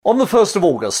On the 1st of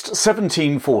August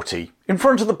 1740, in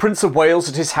front of the Prince of Wales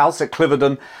at his house at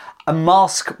Cliverden, a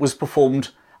masque was performed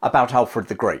about Alfred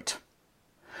the Great.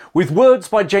 With words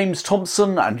by James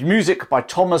Thomson and music by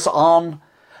Thomas Arne,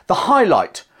 the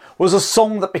highlight was a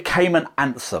song that became an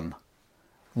anthem,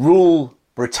 Rule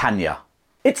Britannia.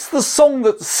 It's the song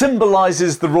that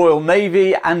symbolises the Royal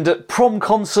Navy, and at prom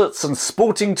concerts and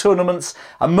sporting tournaments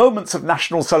and moments of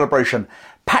national celebration,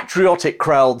 patriotic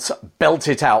crowds belt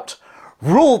it out.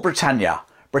 Rule Britannia,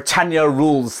 Britannia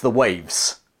rules the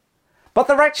waves. But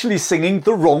they're actually singing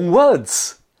the wrong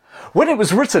words. When it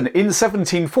was written in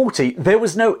 1740, there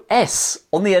was no S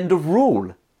on the end of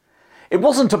rule. It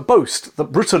wasn't a boast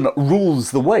that Britain rules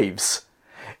the waves.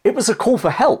 It was a call for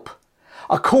help,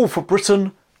 a call for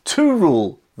Britain to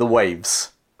rule the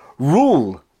waves.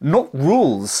 Rule, not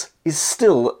rules, is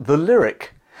still the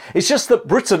lyric. It's just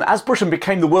that as Britain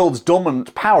became the world's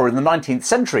dominant power in the 19th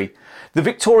century, the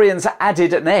Victorians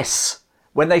added an S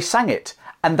when they sang it,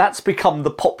 and that's become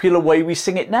the popular way we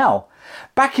sing it now.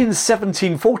 Back in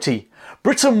 1740,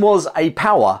 Britain was a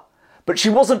power, but she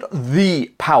wasn't the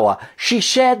power. She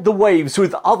shared the waves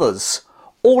with others,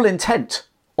 all intent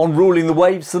on ruling the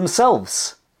waves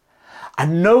themselves.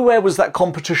 And nowhere was that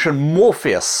competition more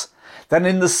fierce than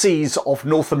in the seas of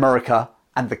North America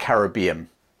and the Caribbean.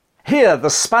 Here, the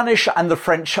Spanish and the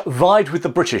French vied with the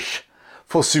British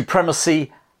for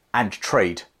supremacy and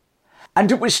trade.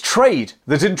 And it was trade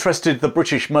that interested the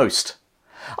British most.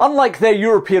 Unlike their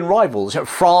European rivals,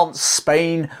 France,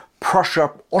 Spain,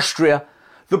 Prussia, Austria,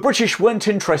 the British weren't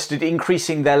interested in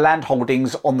increasing their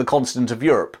landholdings on the continent of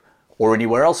Europe, or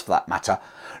anywhere else for that matter,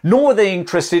 nor were they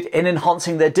interested in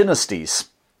enhancing their dynasties.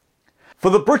 For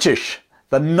the British,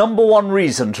 the number one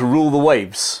reason to rule the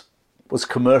waves was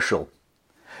commercial.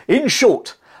 In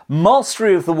short,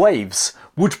 mastery of the waves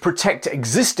would protect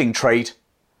existing trade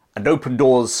and open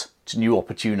doors to new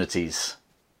opportunities.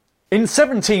 In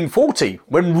 1740,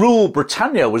 when Rule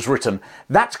Britannia was written,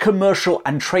 that commercial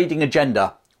and trading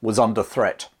agenda was under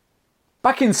threat.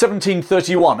 Back in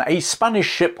 1731, a Spanish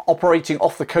ship operating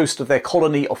off the coast of their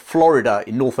colony of Florida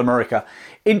in North America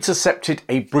intercepted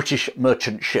a British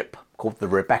merchant ship called the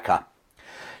Rebecca.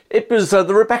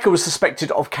 The Rebecca was suspected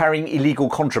of carrying illegal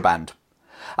contraband.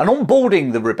 And on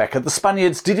boarding the Rebecca, the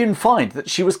Spaniards did find that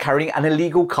she was carrying an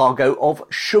illegal cargo of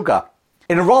sugar.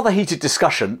 In a rather heated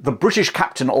discussion, the British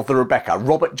captain of the Rebecca,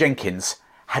 Robert Jenkins,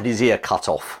 had his ear cut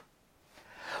off.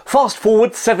 Fast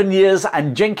forward 7 years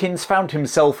and Jenkins found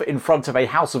himself in front of a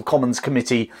House of Commons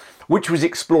committee which was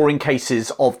exploring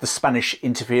cases of the Spanish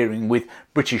interfering with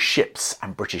British ships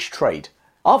and British trade.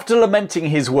 After lamenting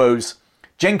his woes,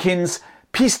 Jenkins'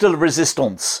 piece de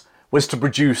resistance was to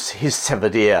produce his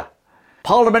severed ear.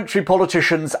 Parliamentary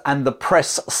politicians and the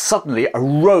press suddenly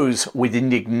arose with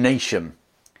indignation.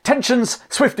 Tensions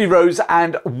swiftly rose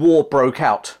and war broke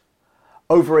out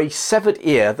over a severed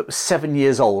ear that was 7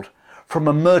 years old from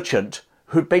a merchant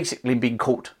who'd basically been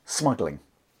caught smuggling.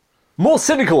 More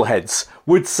cynical heads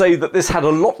would say that this had a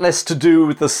lot less to do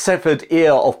with the severed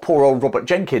ear of poor old Robert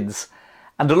Jenkins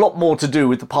and a lot more to do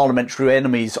with the parliamentary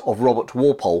enemies of Robert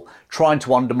Walpole trying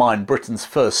to undermine Britain's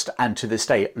first and to this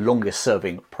day longest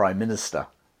serving Prime Minister.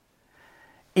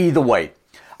 Either way,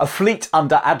 a fleet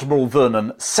under Admiral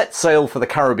Vernon set sail for the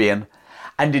Caribbean,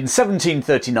 and in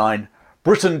 1739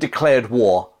 Britain declared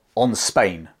war on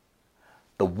Spain.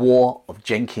 The War of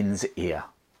Jenkins' Ear.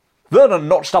 Vernon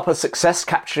notched up a success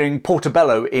capturing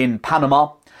Portobello in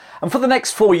Panama, and for the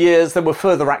next 4 years there were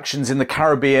further actions in the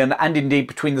Caribbean and indeed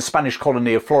between the Spanish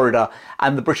colony of Florida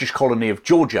and the British colony of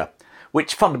Georgia,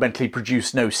 which fundamentally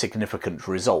produced no significant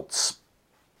results.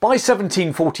 By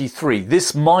 1743,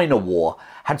 this minor war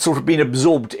had sort of been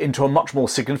absorbed into a much more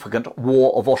significant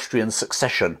War of Austrian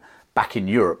Succession back in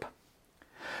Europe.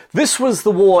 This was the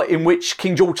war in which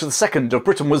King George II of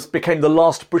Britain became the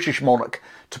last British monarch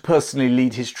to personally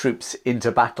lead his troops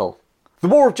into battle. The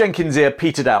War of Jenkins' Ear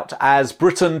petered out as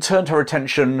Britain turned her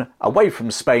attention away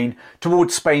from Spain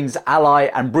towards Spain's ally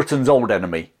and Britain's old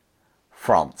enemy,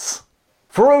 France.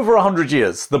 For over 100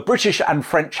 years, the British and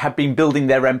French had been building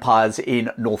their empires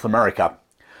in North America.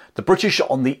 The British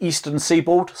on the eastern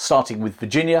seaboard, starting with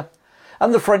Virginia,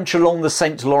 and the French along the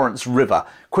St. Lawrence River.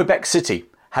 Quebec City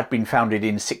had been founded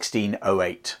in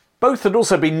 1608. Both had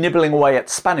also been nibbling away at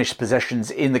Spanish possessions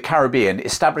in the Caribbean,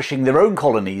 establishing their own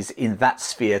colonies in that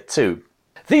sphere too.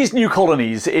 These new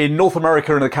colonies in North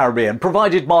America and the Caribbean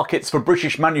provided markets for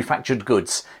British manufactured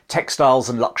goods, textiles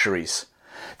and luxuries.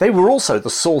 They were also the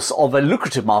source of a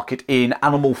lucrative market in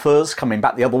animal furs, coming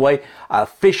back the other way,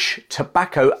 fish,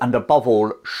 tobacco and above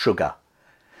all, sugar.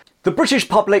 The British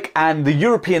public and the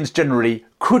Europeans generally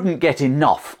couldn't get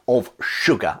enough of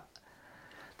sugar.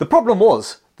 The problem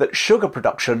was that sugar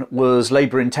production was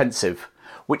labour-intensive,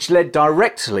 which led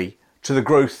directly to the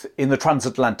growth in the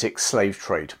transatlantic slave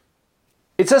trade.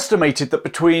 It's estimated that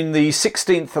between the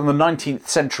 16th and the 19th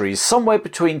centuries, somewhere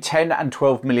between 10 and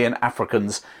 12 million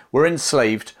Africans were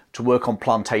enslaved to work on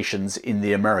plantations in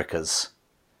the Americas.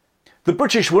 The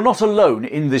British were not alone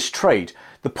in this trade.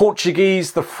 The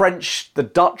Portuguese, the French, the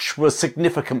Dutch were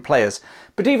significant players,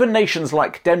 but even nations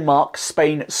like Denmark,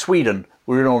 Spain, Sweden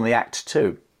were in on the act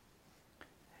too.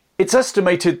 It's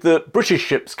estimated that British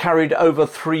ships carried over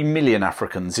 3 million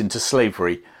Africans into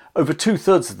slavery, over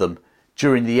 2/3 of them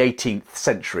during the 18th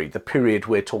century, the period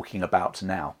we're talking about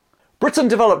now. Britain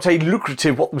developed a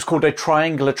lucrative, what was called a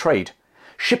triangular trade,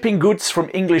 shipping goods from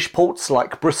English ports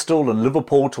like Bristol and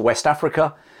Liverpool to West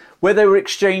Africa, where they were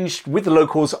exchanged with the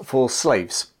locals for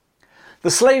slaves.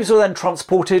 The slaves were then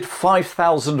transported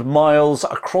 5,000 miles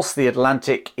across the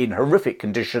Atlantic in horrific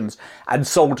conditions and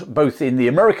sold both in the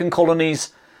American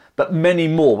colonies, but many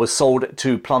more were sold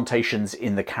to plantations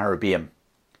in the Caribbean.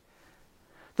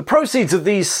 The proceeds of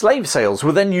these slave sales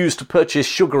were then used to purchase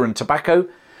sugar and tobacco,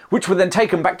 which were then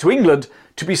taken back to England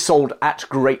to be sold at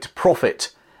great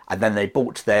profit, and then they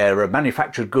bought their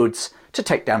manufactured goods to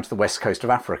take down to the west coast of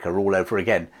Africa all over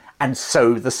again, and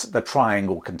so the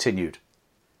triangle continued.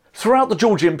 Throughout the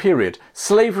Georgian period,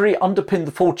 slavery underpinned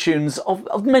the fortunes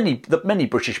of many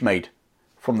British made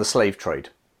from the slave trade.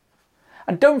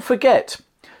 And don't forget,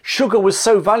 sugar was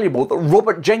so valuable that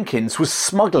Robert Jenkins was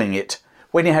smuggling it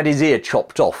when he had his ear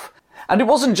chopped off. And it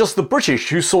wasn't just the British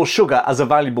who saw sugar as a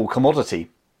valuable commodity.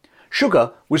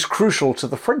 Sugar was crucial to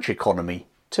the French economy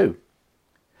too.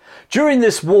 During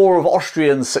this War of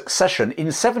Austrian Succession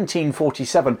in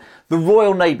 1747, the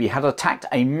Royal Navy had attacked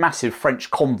a massive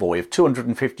French convoy of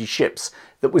 250 ships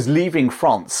that was leaving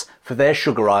France for their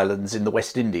sugar islands in the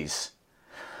West Indies.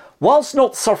 Whilst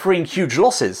not suffering huge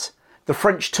losses, the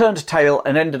French turned tail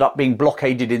and ended up being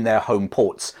blockaded in their home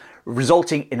ports,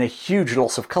 resulting in a huge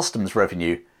loss of customs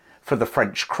revenue for the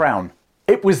French crown.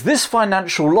 It was this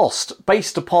financial loss,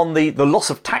 based upon the loss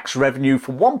of tax revenue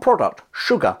for one product,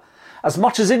 sugar, as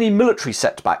much as any military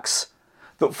setbacks,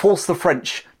 that forced the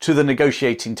French to the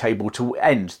negotiating table to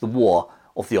end the War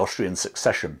of the Austrian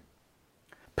Succession.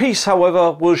 Peace,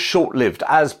 however, was short-lived,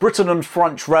 as Britain and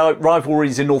French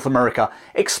rivalries in North America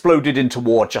exploded into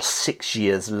war just 6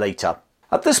 years later.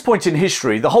 At this point in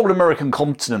history, the whole American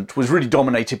continent was really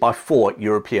dominated by 4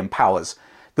 European powers.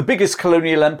 The biggest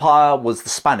colonial empire was the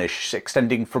Spanish,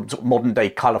 extending from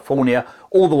modern-day California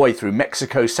all the way through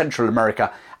Mexico, Central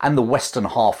America, and the western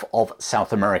half of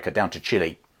South America down to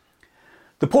Chile.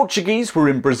 The Portuguese were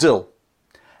in Brazil,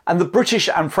 and the British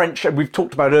and French, as we've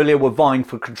talked about earlier, were vying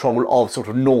for control of sort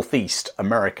of northeast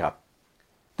America.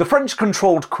 The French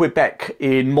controlled Quebec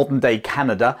in modern-day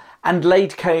Canada and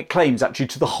laid claims actually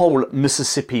to the whole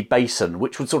Mississippi basin,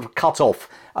 which would sort of cut off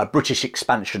British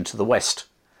expansion to the west.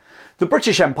 The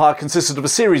British Empire consisted of a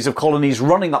series of colonies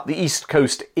running up the east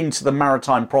coast into the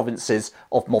maritime provinces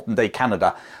of modern-day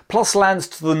Canada, plus lands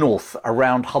to the north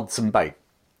around Hudson Bay.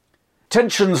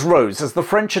 Tensions rose as the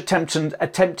French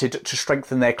attempted to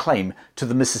strengthen their claim to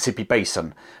the Mississippi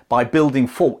basin by building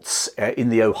forts in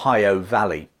the Ohio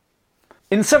Valley.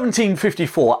 In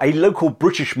 1754, a local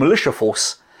British militia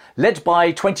force, led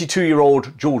by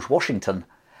 22-year-old George Washington,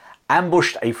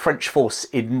 ambushed a French force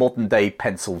in modern-day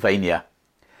Pennsylvania.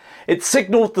 It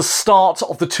signalled the start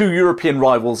of the 2 European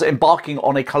rivals embarking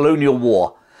on a colonial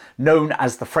war, known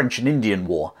as the French and Indian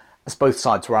War, as both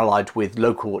sides were allied with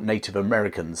local Native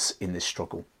Americans in this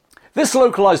struggle. This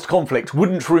localised conflict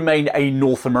wouldn't remain a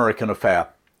North American affair.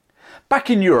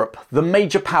 Back in Europe, the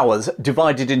major powers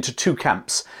divided into 2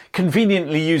 camps,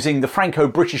 conveniently using the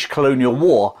Franco-British colonial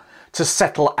war to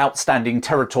settle outstanding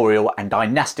territorial and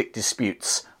dynastic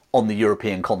disputes on the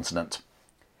European continent.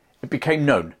 It became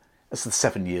known as the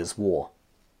 7 Years' War.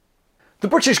 The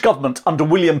British government under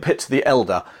William Pitt the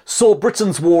Elder saw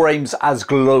Britain's war aims as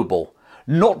global,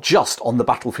 not just on the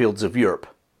battlefields of Europe.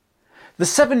 The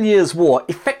 7 Years' War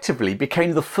effectively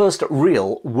became the first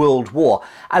real world war,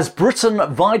 as Britain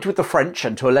vied with the French,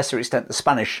 and to a lesser extent the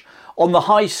Spanish, on the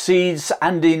high seas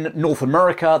and in North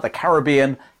America, the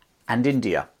Caribbean and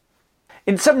India.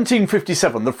 In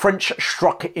 1757, the French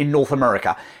struck in North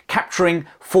America, capturing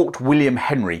Fort William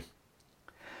Henry.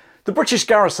 The British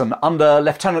garrison under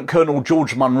Lieutenant Colonel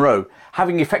George Munro,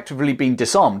 having effectively been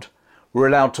disarmed, were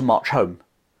allowed to march home.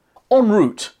 En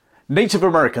route, Native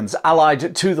Americans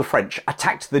allied to the French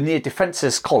attacked the near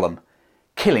defenceless column,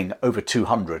 killing over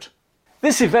 200.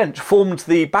 This event formed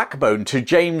the backbone to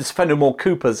James Fenimore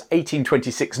Cooper's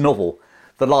 1826 novel,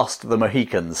 The Last of the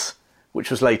Mohicans,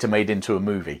 which was later made into a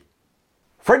movie.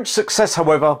 French success,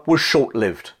 however, was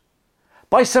short-lived.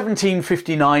 By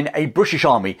 1759, a British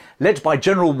army led by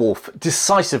General Wolfe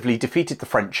decisively defeated the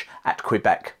French at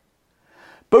Quebec.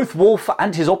 Both Wolfe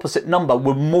and his opposite number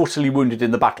were mortally wounded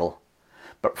in the battle,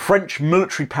 but French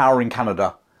military power in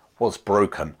Canada was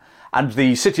broken, and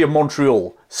the city of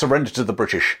Montreal surrendered to the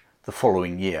British the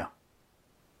following year.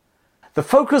 The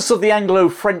focus of the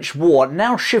Anglo-French War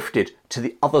now shifted to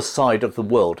the other side of the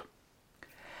world.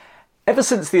 Ever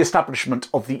since the establishment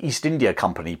of the East India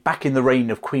Company back in the reign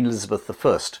of Queen Elizabeth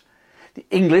I, the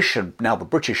English, and now the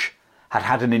British, had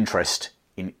had an interest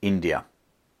in India.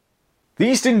 The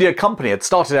East India Company had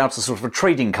started out as sort of a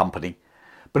trading company,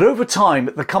 but over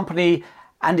time the company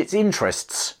and its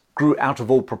interests grew out of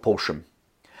all proportion.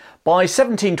 By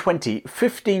 1720,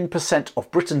 15%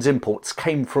 of Britain's imports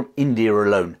came from India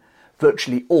alone,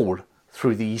 virtually all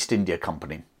through the East India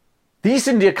Company. The East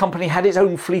India Company had its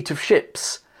own fleet of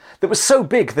ships that was so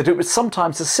big that it would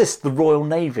sometimes assist the Royal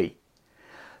Navy.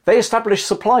 They established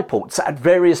supply ports at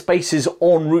various bases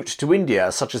en route to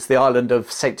India, such as the island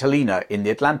of St. Helena in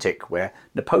the Atlantic, where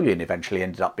Napoleon eventually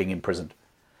ended up being imprisoned.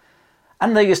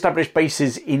 And they established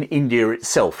bases in India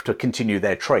itself to continue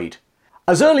their trade.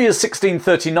 As early as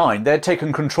 1639, they had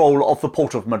taken control of the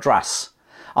port of Madras,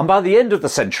 and by the end of the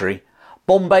century,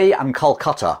 Bombay and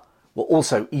Calcutta were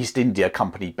also East India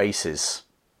Company bases.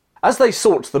 As they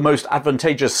sought the most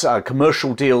advantageous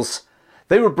commercial deals,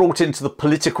 they were brought into the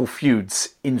political feuds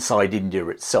inside India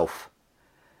itself.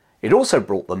 It also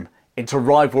brought them into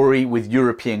rivalry with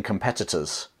European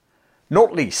competitors,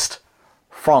 not least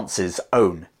France's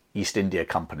own East India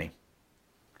Company.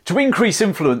 To increase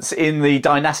influence in the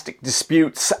dynastic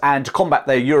disputes and combat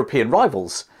their European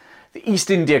rivals, the East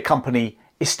India Company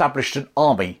established an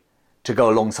army to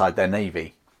go alongside their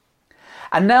navy.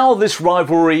 And now this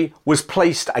rivalry was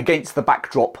placed against the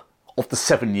backdrop of the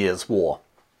 7 Years' War.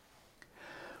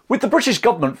 With the British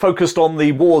government focused on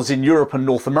the wars in Europe and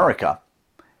North America,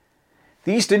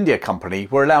 the East India Company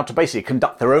were allowed to basically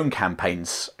conduct their own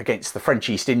campaigns against the French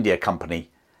East India Company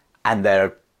and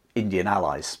their Indian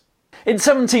allies. In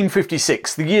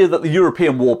 1756, the year that the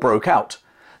European War broke out,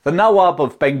 the Nawab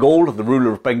of Bengal, the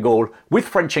ruler of Bengal, with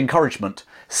French encouragement,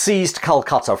 seized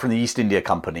Calcutta from the East India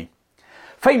Company.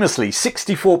 Famously,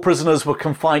 64 prisoners were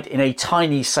confined in a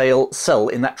tiny cell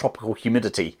in that tropical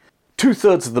humidity.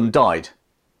 2/3 of them died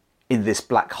in this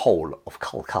black hole of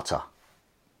Calcutta.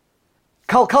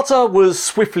 Calcutta was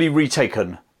swiftly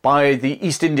retaken by the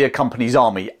East India Company's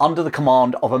army under the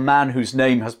command of a man whose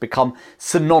name has become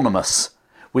synonymous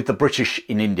with the British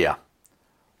in India,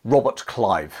 Robert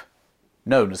Clive,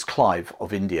 known as Clive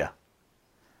of India.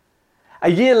 A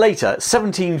year later,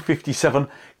 1757,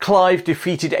 Clive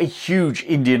defeated a huge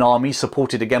Indian army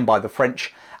supported again by the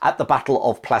French at the Battle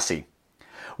of Plassey.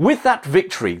 With that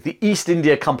victory, the East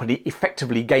India Company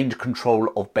effectively gained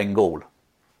control of Bengal.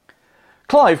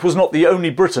 Clive was not the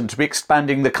only Briton to be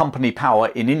expanding the company power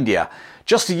in India.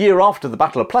 Just a year after the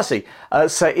Battle of Plassey,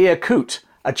 Sir Eyre Coote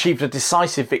achieved a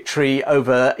decisive victory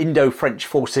over Indo-French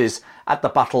forces at the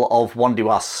Battle of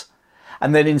Wandiwas.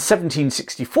 And then in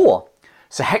 1764,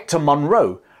 Sir Hector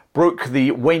Munro broke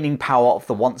the waning power of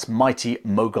the once mighty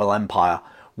Mughal Empire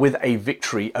with a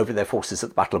victory over their forces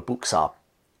at the Battle of Buxar.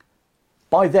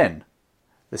 By then,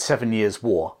 the 7 Years'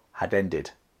 War had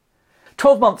ended.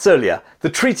 12 months earlier, the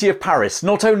Treaty of Paris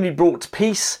not only brought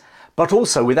peace, but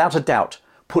also, without a doubt,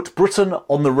 put Britain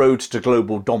on the road to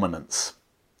global dominance.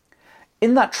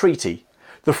 In that treaty,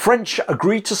 the French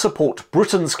agreed to support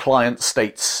Britain's client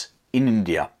states in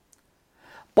India.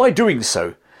 By doing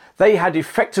so, they had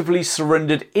effectively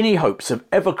surrendered any hopes of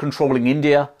ever controlling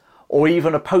India or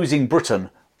even opposing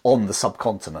Britain on the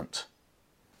subcontinent.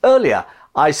 Earlier,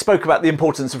 I spoke about the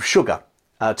importance of sugar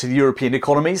to the European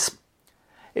economies.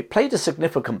 It played a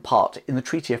significant part in the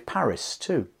Treaty of Paris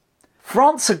too.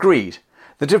 France agreed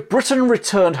that if Britain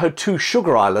returned her 2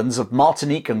 sugar islands of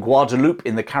Martinique and Guadeloupe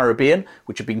in the Caribbean,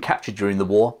 which had been captured during the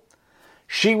war,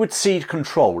 she would cede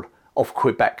control of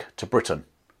Quebec to Britain,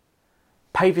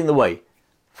 paving the way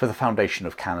for the foundation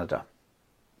of Canada.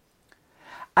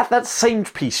 At that same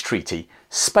peace treaty,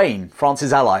 Spain,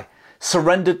 France's ally,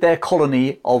 surrendered their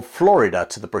colony of Florida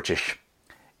to the British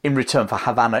in return for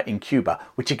Havana in Cuba,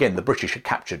 which again the British had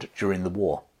captured during the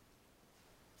war.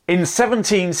 In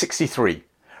 1763,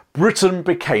 Britain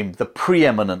became the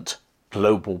preeminent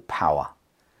global power.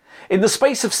 In the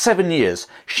space of 7 years,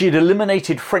 she had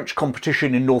eliminated French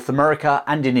competition in North America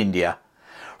and in India.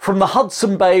 From the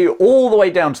Hudson Bay all the way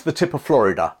down to the tip of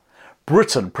Florida,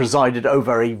 Britain presided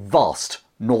over a vast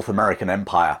North American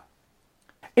empire.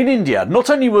 In India, not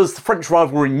only was the French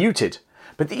rivalry neutered,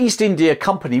 but the East India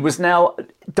Company was now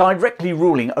directly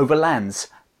ruling over lands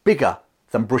bigger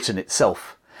than Britain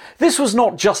itself. This was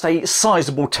not just a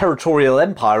sizable territorial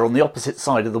empire on the opposite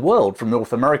side of the world from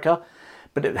North America,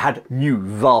 but it had new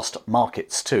vast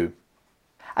markets too.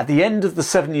 At the end of the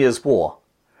 7 Years' War,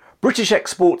 British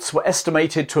exports were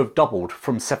estimated to have doubled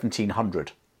from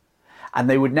 1700, and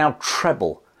they would now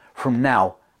treble from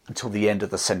now until the end of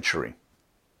the century.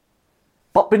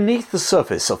 But beneath the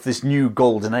surface of this new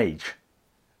golden age,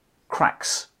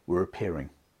 cracks were appearing.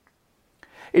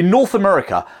 In North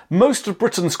America, most of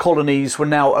Britain's colonies were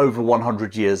now over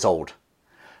 100 years old.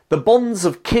 The bonds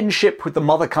of kinship with the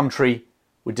mother country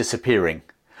were disappearing.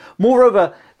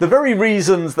 Moreover, the very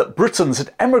reasons that Britons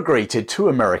had emigrated to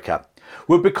America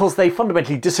were because they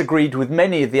fundamentally disagreed with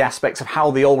many of the aspects of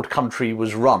how the old country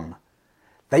was run.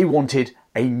 They wanted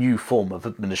a new form of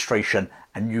administration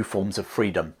and new forms of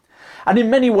freedom. And in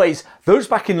many ways, those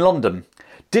back in London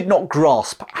did not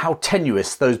grasp how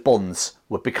tenuous those bonds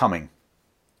were becoming.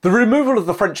 The removal of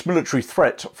the French military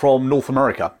threat from North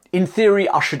America, in theory,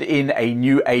 ushered in a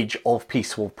new age of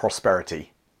peaceful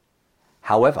prosperity.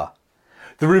 However,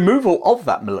 the removal of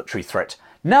that military threat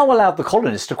now allowed the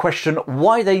colonists to question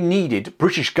why they needed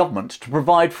British government to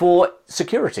provide for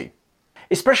security,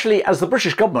 especially as the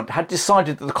British government had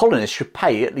decided that the colonists should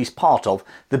pay at least part of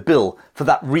the bill for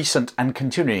that recent and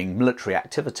continuing military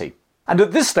activity. And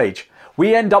at this stage,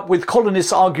 we end up with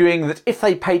colonists arguing that if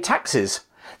they pay taxes,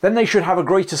 then they should have a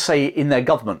greater say in their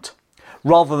government,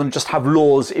 rather than just have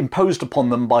laws imposed upon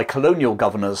them by colonial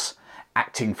governors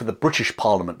acting for the British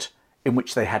Parliament, in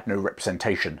which they had no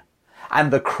representation.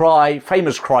 And the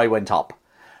famous cry went up,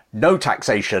 no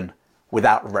taxation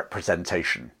without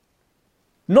representation.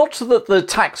 Not that the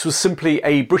tax was simply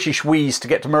a British wheeze to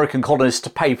get American colonists to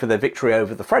pay for their victory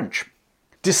over the French.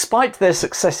 Despite their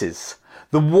successes,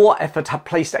 the war effort had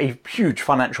placed a huge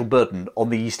financial burden on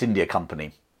the East India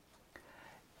Company.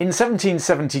 In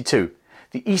 1772,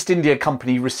 the East India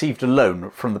Company received a loan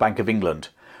from the Bank of England,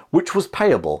 which was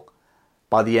payable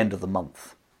by the end of the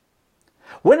month.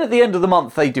 When at the end of the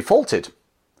month they defaulted,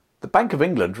 the Bank of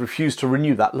England refused to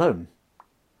renew that loan.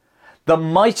 The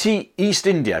mighty East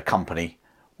India Company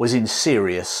was in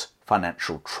serious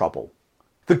financial trouble.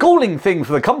 The galling thing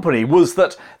for the company was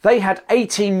that they had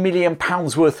 £18 million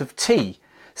worth of tea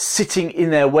sitting in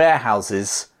their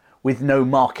warehouses with no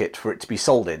market for it to be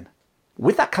sold in.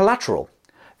 With that collateral,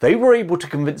 they were able to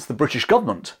convince the British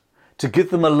government to give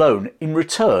them a loan in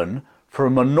return for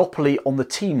a monopoly on the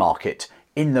tea market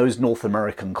in those North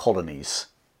American colonies.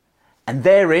 And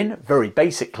therein, very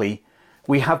basically,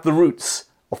 we have the roots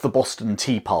of the Boston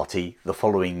Tea Party the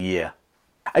following year.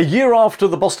 A year after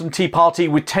the Boston Tea Party,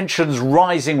 with tensions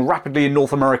rising rapidly in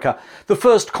North America, the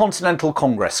First Continental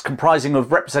Congress, comprising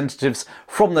of representatives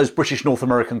from those British North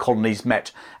American colonies,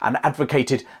 met and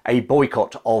advocated a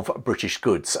boycott of British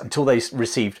goods until they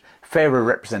received fairer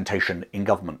representation in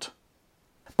government.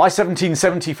 By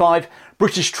 1775,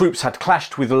 British troops had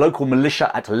clashed with the local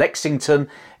militia at Lexington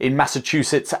in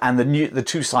Massachusetts, and the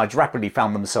two sides rapidly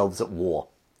found themselves at war.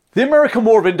 The American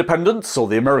War of Independence, or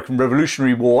the American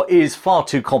Revolutionary War, is far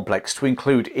too complex to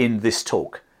include in this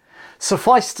talk.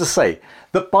 Suffice to say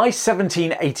that by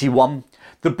 1781,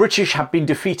 the British had been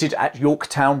defeated at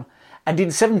Yorktown, and in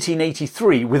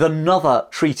 1783, with another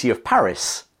Treaty of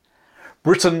Paris,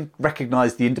 Britain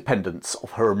recognised the independence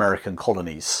of her American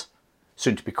colonies,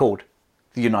 soon to be called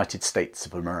the United States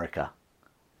of America.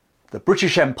 The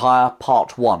British Empire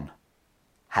Part 1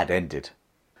 had ended.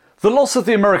 The loss of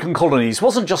the American colonies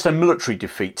wasn't just a military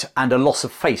defeat and a loss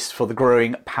of face for the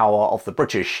growing power of the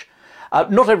British.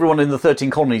 Not everyone in the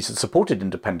 13 colonies had supported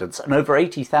independence, and over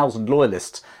 80,000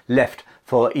 loyalists left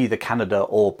for either Canada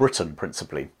or Britain,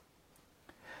 principally.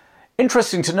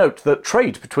 Interesting to note that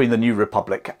trade between the new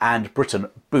republic and Britain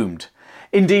boomed.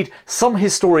 Indeed, some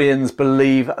historians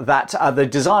believe that the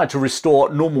desire to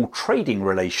restore normal trading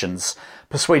relations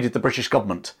persuaded the British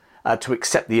government to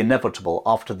accept the inevitable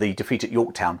after the defeat at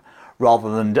Yorktown,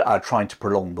 rather than trying to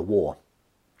prolong the war.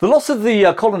 The loss of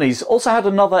the colonies also had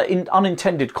another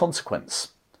unintended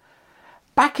consequence.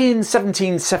 Back in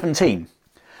 1717,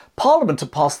 Parliament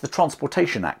had passed the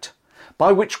Transportation Act,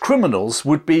 by which criminals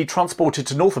would be transported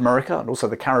to North America and also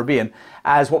the Caribbean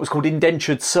as what was called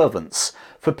indentured servants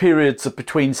for periods of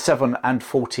between 7 and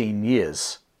 14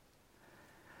 years.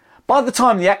 By the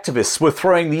time the activists were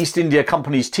throwing the East India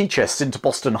Company's tea chests into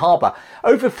Boston Harbour,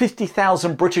 over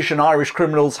 50,000 British and Irish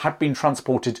criminals had been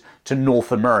transported to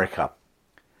North America.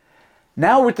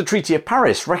 Now, with the Treaty of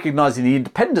Paris recognising the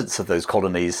independence of those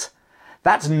colonies,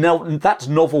 that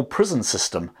novel prison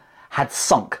system had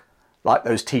sunk like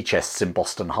those tea chests in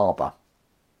Boston Harbour.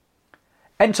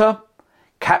 Enter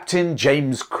Captain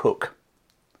James Cook.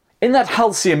 In that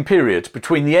halcyon period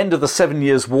between the end of the 7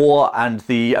 Years' War and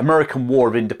the American War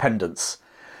of Independence,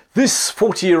 this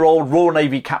 40-year-old Royal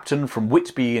Navy captain from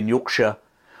Whitby in Yorkshire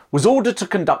was ordered to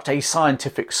conduct a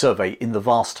scientific survey in the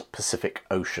vast Pacific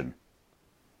Ocean.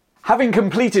 Having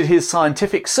completed his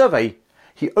scientific survey,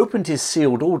 he opened his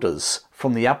sealed orders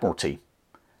from the Admiralty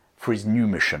for his new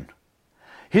mission.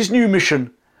 His new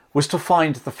mission was to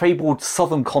find the fabled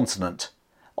southern continent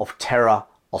of Terra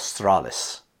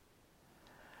Australis.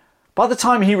 By the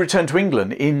time he returned to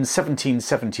England in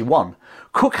 1771,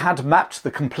 Cook had mapped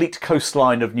the complete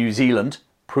coastline of New Zealand,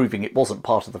 proving it wasn't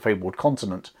part of the fabled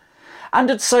continent, and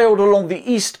had sailed along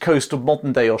the east coast of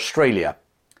modern-day Australia.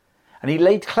 And he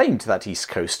laid claim to that east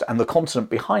coast and the continent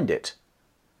behind it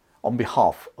on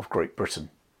behalf of Great Britain.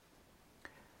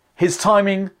 His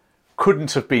timing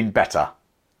couldn't have been better.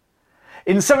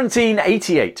 In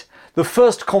 1788, the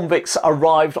first convicts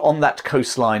arrived on that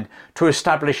coastline to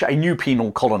establish a new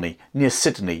penal colony near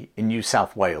Sydney in New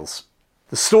South Wales.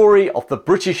 The story of the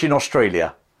British in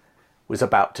Australia was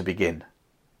about to begin.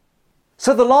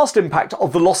 So the last impact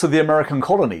of the loss of the American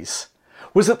colonies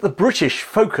was that the British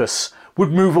focus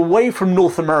would move away from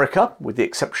North America, with the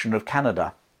exception of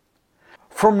Canada.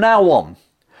 From now on,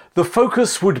 the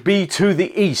focus would be to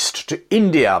the east, to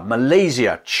India,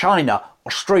 Malaysia, China,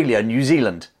 Australia, New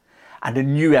Zealand, and a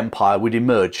new empire would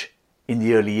emerge in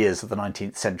the early years of the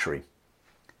 19th century.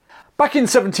 Back in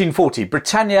 1740,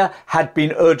 Britannia had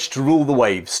been urged to rule the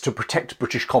waves to protect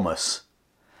British commerce.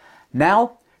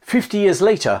 Now, 50 years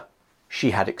later, she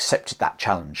had accepted that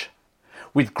challenge.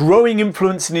 With growing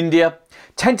influence in India,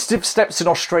 tentative steps in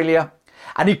Australia,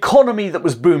 an economy that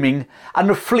was booming, and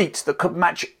a fleet that could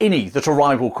match any that a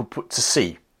rival could put to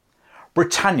sea,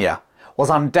 Britannia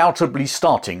was undoubtedly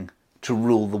starting to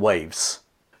rule the waves.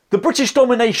 The British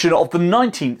domination of the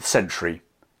 19th century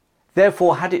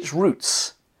therefore had its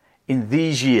roots in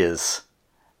these years,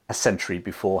 a century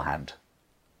beforehand.